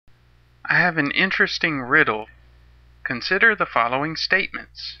I have an interesting riddle. Consider the following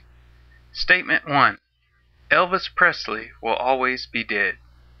statements. Statement 1. Elvis Presley will always be dead.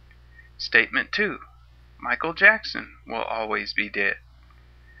 Statement 2. Michael Jackson will always be dead.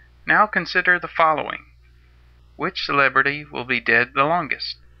 Now consider the following. Which celebrity will be dead the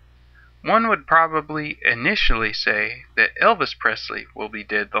longest? One would probably initially say that Elvis Presley will be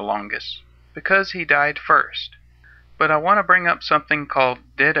dead the longest because he died first. But I want to bring up something called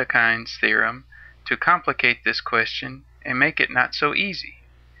Dedekind's Theorem to complicate this question and make it not so easy.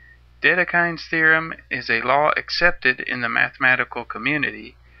 Dedekind's Theorem is a law accepted in the mathematical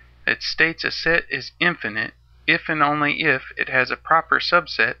community that states a set is infinite if and only if it has a proper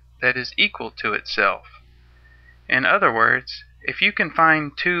subset that is equal to itself. In other words, if you can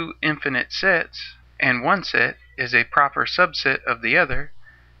find two infinite sets and one set is a proper subset of the other,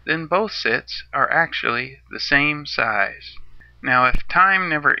 then both sets are actually the same size. Now, if time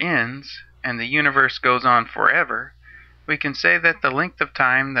never ends and the universe goes on forever, we can say that the length of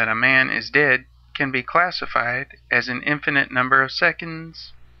time that a man is dead can be classified as an infinite number of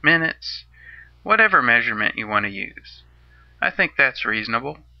seconds, minutes, whatever measurement you want to use. I think that's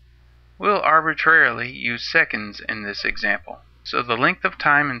reasonable. We'll arbitrarily use seconds in this example. So the length of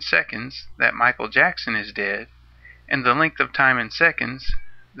time in seconds that Michael Jackson is dead and the length of time in seconds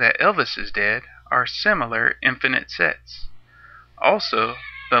that Elvis is dead are similar infinite sets. Also,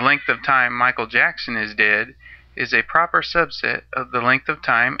 the length of time Michael Jackson is dead is a proper subset of the length of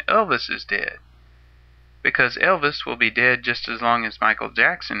time Elvis is dead, because Elvis will be dead just as long as Michael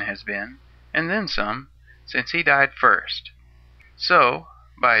Jackson has been, and then some, since he died first. So,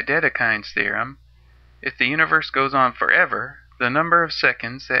 by Dedekind's theorem, if the universe goes on forever, the number of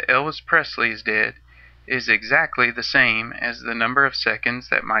seconds that Elvis Presley is dead is exactly the same as the number of seconds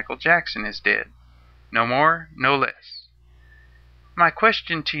that Michael Jackson is dead. No more, no less. My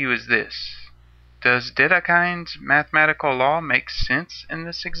question to you is this. Does Dedekind's mathematical law make sense in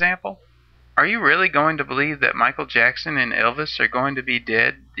this example? Are you really going to believe that Michael Jackson and Elvis are going to be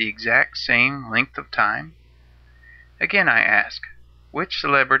dead the exact same length of time? Again, I ask, which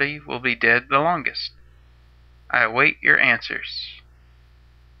celebrity will be dead the longest? I await your answers.